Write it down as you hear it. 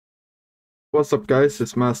What's up, guys?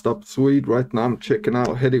 It's Masked Up Swede. Right now I'm checking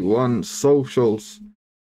out Headie 1 socials.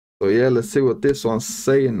 So yeah, let's see what this one's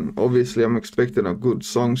saying. Obviously I'm expecting a good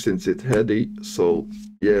song since it's Headie. So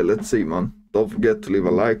yeah, let's see, man. Don't forget to leave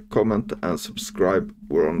a like, comment and subscribe.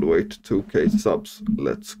 We're on the way to 2K subs.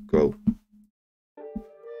 Let's go.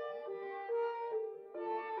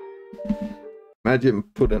 Imagine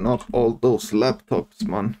putting up all those laptops,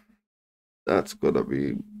 man. That's gonna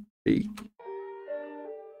be peak.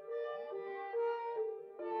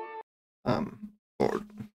 Or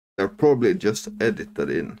they're probably just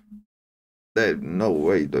edited in. There's no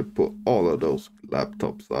way they put all of those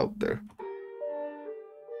laptops out there.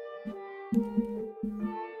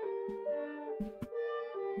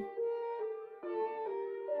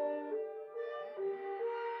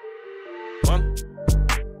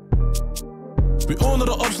 We all know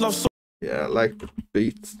the ops love so. Yeah, I like the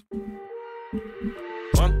beats.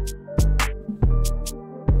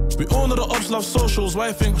 We all know the ops love socials. Why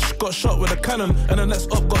you think she got shot with a cannon and the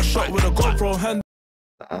next up got shot with a GoPro hand?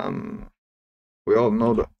 We all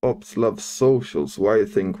know the ops love socials. Why you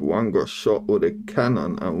think one got shot with a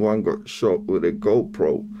cannon and one got shot with a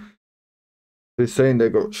GoPro? He's saying they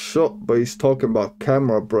got shot, but he's talking about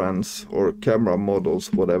camera brands or camera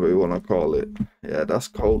models, whatever you want to call it. Yeah, that's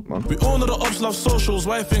cold, man. We all know the ops love socials.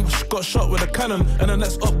 Why you think she got shot with a cannon and the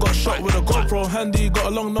next up got shot with a GoPro? Handy got a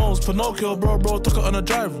long nose, Pinocchio, bro, took it on a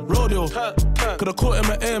drive, rodeo. Could've caught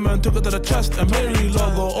him at aim and took it to the chest, and Mary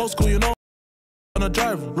logo, old school, you know. On a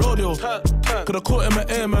drive, rodeo. Could've caught him at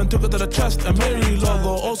aim and took it to the chest, and Mary logo,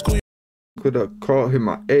 old school. Could have caught him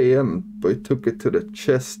at AM, but he took it to the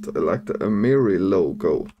chest like the Amiri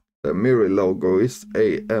logo. The Amiri logo is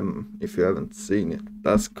AM, if you haven't seen it.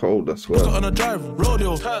 That's cold as well. On a drive,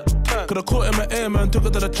 rodeo. Could have caught him at aim and took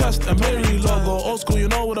it to the chest, and Mary logo. Old school, you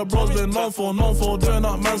know what the bros been known for. Doing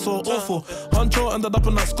that man so awful. Huncho ended up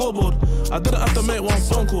on that scoreboard. I didn't have to make one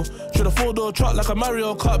phone call. Should have four-door truck like a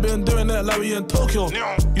Mario Kart. Been doing it like we in Tokyo.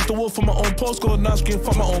 Used to walk for my own postcode, now scream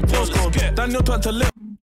for my own postcode. Daniel turned to live.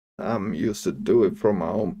 Used to do it from my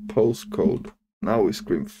own postcode. Now we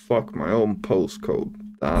scream fuck my own postcode.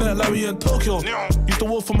 Damn. Like we in Tokyo. Used to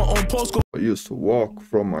walk for my own postcode. I used to walk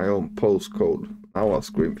from my own postcode. Now I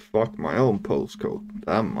scream fuck my own postcode.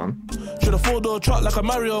 Damn, man. Should have four-door truck like a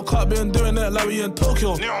Mario Kart. Been doing it like we in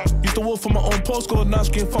Tokyo. Used to walk for my own postcode, now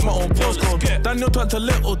scream fuck my own postcode. Daniel turned to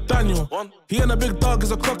little Daniel. He ain't a big dog,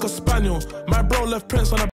 he's a cocker spaniel. My bro left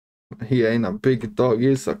Prince on a. He ain't a big dog,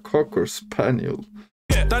 he's a cocker spaniel.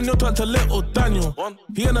 Daniel turned to little Daniel.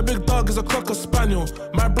 He ain't a big dog, he's a cocker spaniel.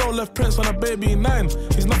 My bro left Prince on a baby 9.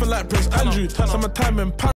 He's nothing like Prince Andrew. Summertime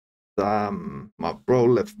in Paris. Damn, my bro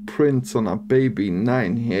left Prince on a baby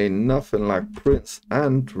 9. He ain't nothing like Prince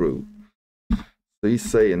Andrew. So he's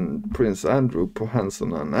saying Prince Andrew put hands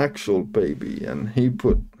on an actual baby and he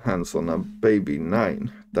put hands on a baby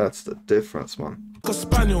 9. That's the difference, man. A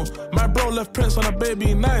spaniel. My bro left Prince on a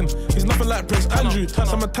baby 9. He's nothing like Prince Andrew.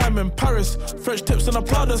 Summertime in Paris. French tips and a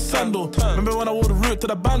Prada sandal. Remember when I wore the route to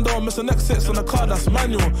the bando, missing exits on the car, that's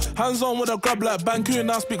manual. Hands on with a grab like BANGER.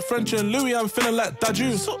 Now speak French and Louis, I'm feeling like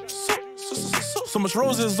Daju. So much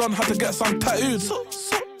roses on, had to get some tattooed.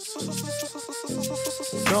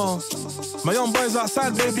 Yo, my young boy's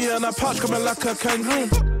outside, baby, and a pouch coming like a kangaroo.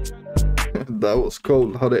 That was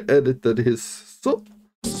cold, how they edited his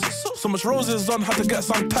So much roses on, had to get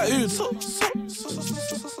some tattooed.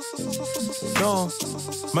 Yo,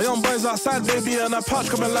 my young boy's outside, baby, and a pouch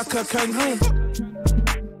coming like a kangaroo.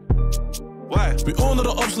 Why? We all know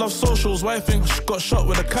the ops love socials. Why you think she got shot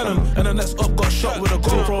with a cannon and the next up got shot with a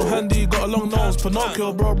GoPro? Handy got a long nose,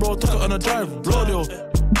 Pinocchio, bro, took it on a drive, rodeo.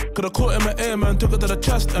 Could've caught him at aim and took it to the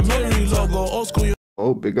chest, and Mary logo, old school.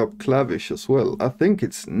 Oh, big up Clavish as well. I think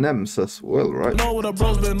it's Nems as well, right? Know what the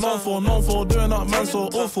bros been known for, doing that man so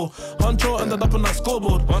awful. Huncho ended up on that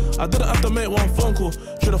scoreboard. I didn't have to make one phone call.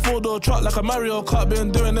 Should have four-door truck like a Mario Kart.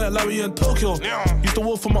 Been doing it like we in Tokyo. Used to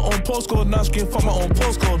walk for my own postcode, now scream for my own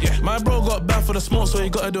postcode. My bro got banned for the smoke, so he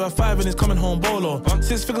gotta do a 5 and he's coming home bolo.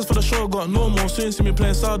 6 figures for the show, got normal. Soon see me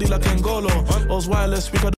playing Saudi like N'Golo. Those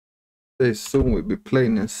wireless, we could. Soon we'll be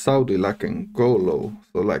playing in Saudi like N'Golo,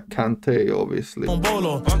 so like Kante obviously.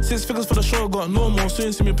 6 figures for the show, got normal.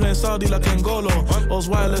 Soon see me playing Saudi like N'Golo. Those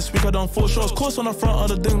wireless speaker done 4 shows. Course on the front of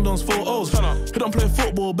the ding dongs 4 O's. He don't play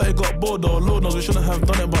football, but he got bored though. Lord knows we shouldn't have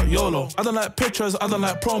done it, but YOLO. I don't like pictures, I don't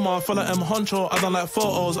like promo. I feel like M Huncho, I don't like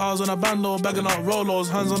photos. I was on a bando, bagging out Rolos.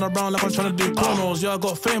 Hands on the ground like I'm trying to do chronos. Yeah, I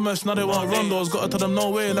got famous, now they want rondos. Gotta tell them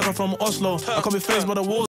no way, like I'm from Oslo. I can't be phased by the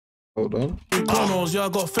walls. Hold on. Chronos, yeah, I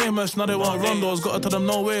got famous, now they want rondos. Gotta tell them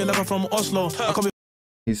no way, like I'm from Oslo. I can't be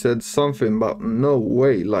He said something about no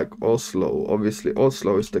way, like Oslo. Obviously,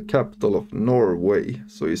 Oslo is the capital of Norway.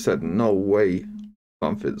 So he said no way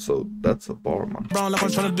something. So that's a bar, man. Brown like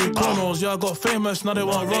I'm trying to do corners. Yeah, I got famous, now they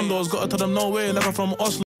want rondos. Gotta tell them no way, like I'm from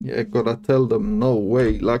Oslo. Yeah, gotta tell them no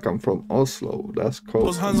way, like I'm from Oslo. That's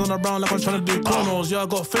cold. Hands on the brown like I'm trying to do corners. Yeah, I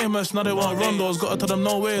got famous, now they want rondos. Gotta tell them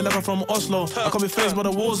no way, like I'm from Oslo. I can't be faced by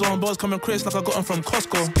the war zone. Boys coming crazy like I got them from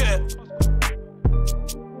Costco.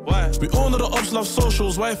 Why? We all know the ops love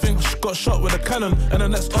socials. Why think got shot with a cannon and the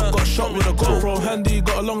next up got shot with a GoPro? Handy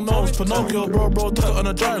got a long nose, Pinocchio, bro, took it on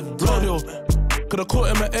a drive, rodeo. Could've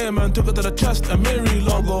caught him at air, man, took it to the chest and Mary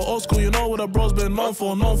logo. Old school, you know what the bros been known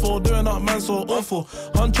for, doing that man so awful.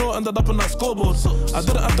 Huncho ended up on that scoreboard. I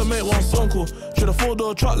didn't have to make one phone call. Should've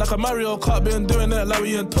four-door truck like a Mario Kart, been doing it like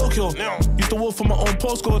we in Tokyo. Used to walk for my own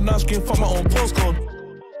postcode, now scream for my own postcode.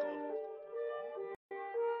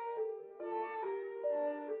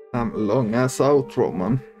 I'm a long ass outro,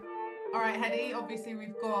 man. Alright, Headie, obviously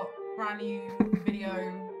we've got brand new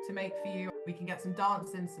video to make for you. We can get some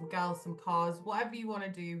dancing, some girls, some cars, whatever you want to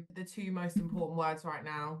do. The two most important words right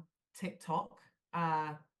now: TikTok,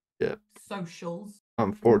 socials.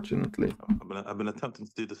 Unfortunately. I've been attempting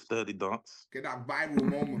to do the sturdy dance. Get that viral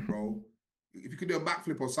moment, bro. If you could do a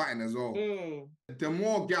backflip or something as well. The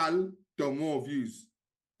more gal, the more views.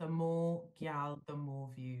 The more gal, the more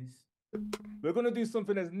views. We're gonna do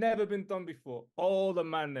something that's never been done before. All the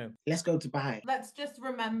man them. Let's go to Dubai. Let's just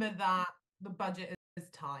remember that the budget is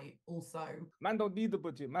tight also. Man don't need the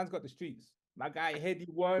budget. Man's got the streets. My guy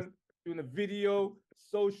Headie won, doing a video,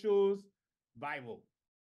 socials, viral.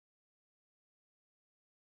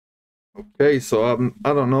 Okay, so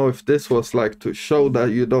I don't know if this was like to show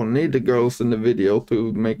that you don't need the girls in the video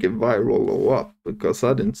to make it viral or what, because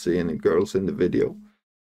I didn't see any girls in the video.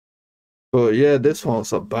 But yeah, this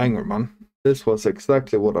one's a banger, man. This was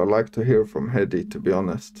exactly what I like to hear from Headie, to be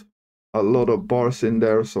honest. A lot of bars in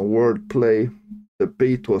there, some wordplay. The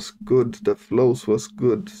beat was good, the flows was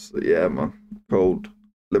good. So yeah, man, cold.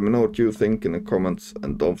 Let me know what you think in the comments,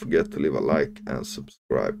 and don't forget to leave a like and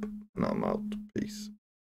subscribe. And I'm out. Peace.